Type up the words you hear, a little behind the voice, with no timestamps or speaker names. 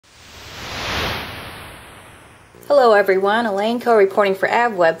Hello everyone, Elaine Coe reporting for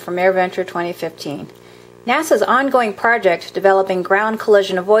AVweb from AirVenture 2015. NASA's ongoing project developing ground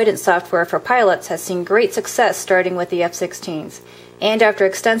collision avoidance software for pilots has seen great success starting with the F-16s. And after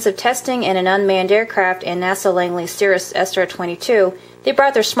extensive testing in an unmanned aircraft and NASA Langley Cirrus SR-22, they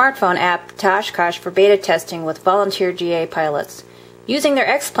brought their smartphone app to Oshkosh for beta testing with volunteer GA pilots. Using their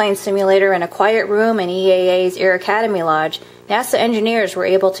X-plane simulator in a quiet room in EAA's Air Academy Lodge, NASA engineers were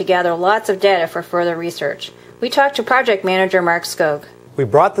able to gather lots of data for further research. We talked to project manager Mark Skog. We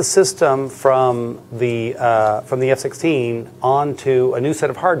brought the system from the F-16 onto a new set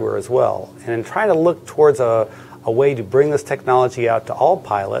of hardware as well. And in trying to look towards a way to bring this technology out to all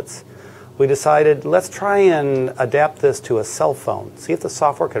pilots, we decided let's try and adapt this to a cell phone, see if the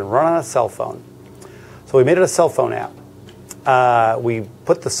software can run on a cell phone. So we made it a cell phone app. We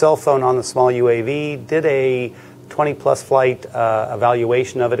put the cell phone on the small UAV, did a 20-plus flight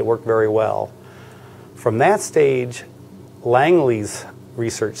evaluation of it. It worked very well. From that stage, Langley's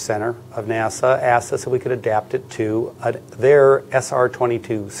Research Center of NASA asked us if we could adapt it to their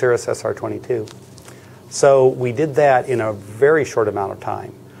SR-22, Cirrus SR-22. So we did that in a very short amount of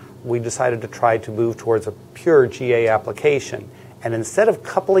time. We decided to try to move towards a pure GA application. And instead of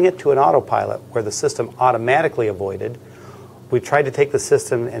coupling it to an autopilot where the system automatically avoided, we tried to take the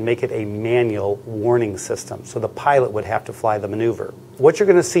system and make it a manual warning system, so the pilot would have to fly the maneuver. What you're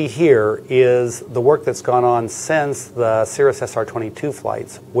going to see here is the work that's gone on since the Cirrus SR-22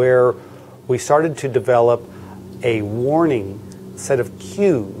 flights, where we started to develop a warning set of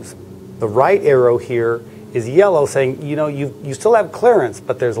cues. The right arrow here is yellow, saying, you know, you still have clearance,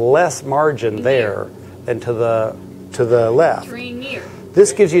 but there's less margin there than to the left.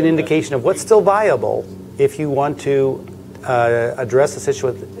 This gives you an indication of what's still viable if you want to address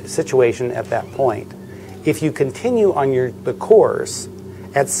the situation at that point. If you continue on the course,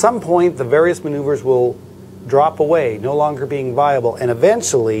 at some point the various maneuvers will drop away, no longer being viable, and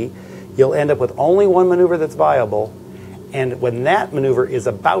eventually you'll end up with only one maneuver that's viable, and when that maneuver is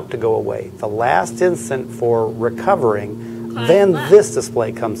about to go away, the last instant for recovering, then this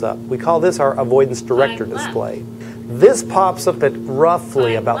display comes up. We call this our avoidance director display. This pops up at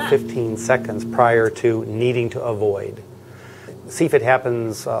roughly about 15 seconds prior to needing to avoid. CFIT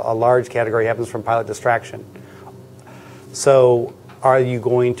happens, a large category happens from pilot distraction. So are you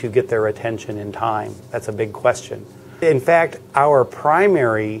going to get their attention in time? That's a big question. In fact, our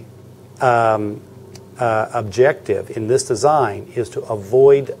primary objective in this design is to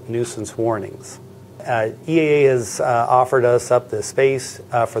avoid nuisance warnings. EAA has offered us up the space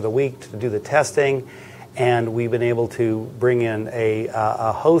for the week to do the testing, and we've been able to bring in a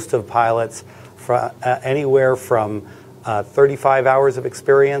host of pilots from anywhere from 35 hours of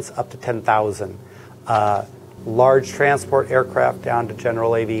experience up to 10,000. Large transport aircraft down to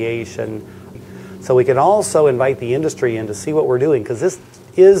general aviation. So we can also invite the industry in to see what we're doing, because this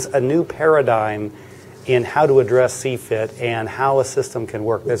is a new paradigm in how to address CFIT and how a system can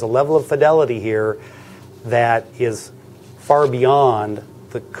work. There's a level of fidelity here that is far beyond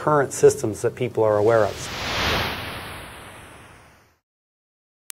the current systems that people are aware of.